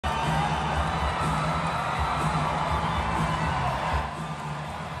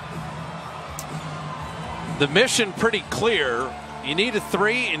The mission pretty clear. You need a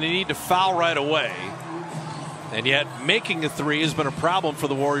three and you need to foul right away. And yet making a three has been a problem for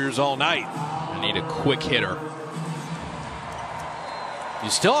the Warriors all night. I need a quick hitter. You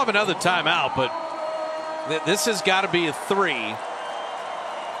still have another timeout, but this has got to be a three.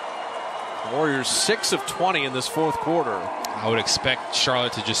 The Warriors 6 of 20 in this fourth quarter. I would expect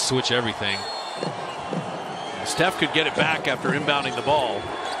Charlotte to just switch everything. Steph could get it back after inbounding the ball.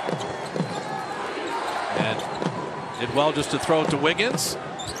 And did well just to throw it to Wiggins.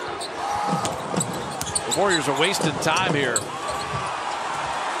 The Warriors are wasting time here.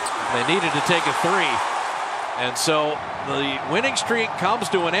 They needed to take a three. And so the winning streak comes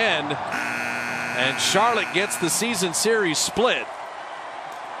to an end. And Charlotte gets the season series split.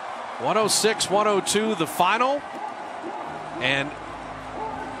 106-102 the final. And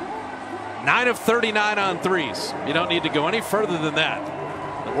 9 of 39 on threes. You don't need to go any further than that.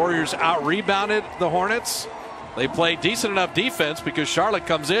 The Warriors out-rebounded the Hornets. They played decent enough defense because Charlotte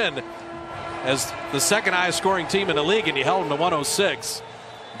comes in as the second highest scoring team in the league, and you held them to 106.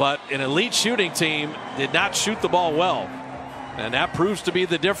 But an elite shooting team did not shoot the ball well. And that proves to be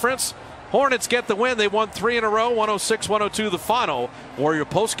the difference. Hornets get the win. They won 3 in a row, 106-102 the final. Warrior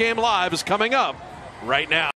postgame live is coming up right now.